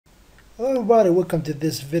Hello everybody, welcome to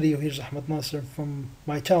this video. Here's Ahmed Nasser from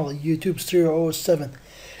my channel YouTube007.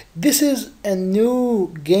 This is a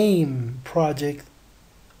new game project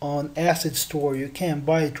on Asset Store. You can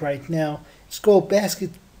buy it right now. It's called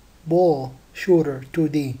Basketball Shooter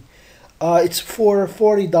 2D. It's for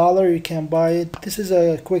 $40. You can buy it. This is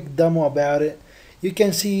a quick demo about it. You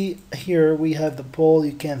can see here we have the ball.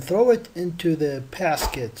 You can throw it into the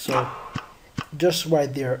basket. So just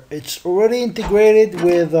right there, it's already integrated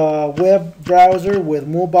with a web browser with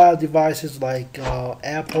mobile devices like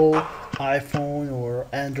Apple iPhone or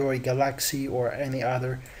Android Galaxy or any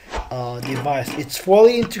other device. It's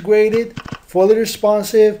fully integrated, fully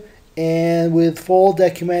responsive, and with full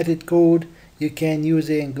documented code. You can use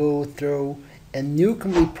it and go through a new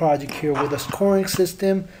complete project here with a scoring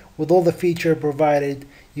system with all the feature provided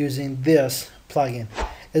using this plugin.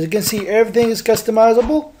 As you can see, everything is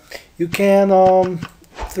customizable. You can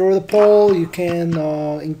throw the pole, you can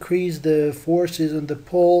increase the forces on the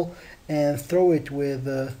pole and throw it with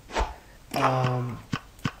a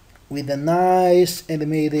nice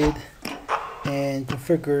animated and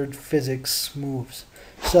configured physics moves.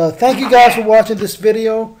 So thank you guys for watching this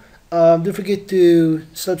video. Don't forget to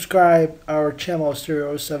subscribe our channel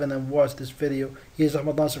Stereo07 and watch this video. Here's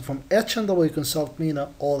Ahmed Nasser from H&W Consult MENA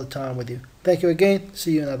all the time with you. Thank you again.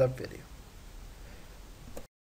 See you in another video.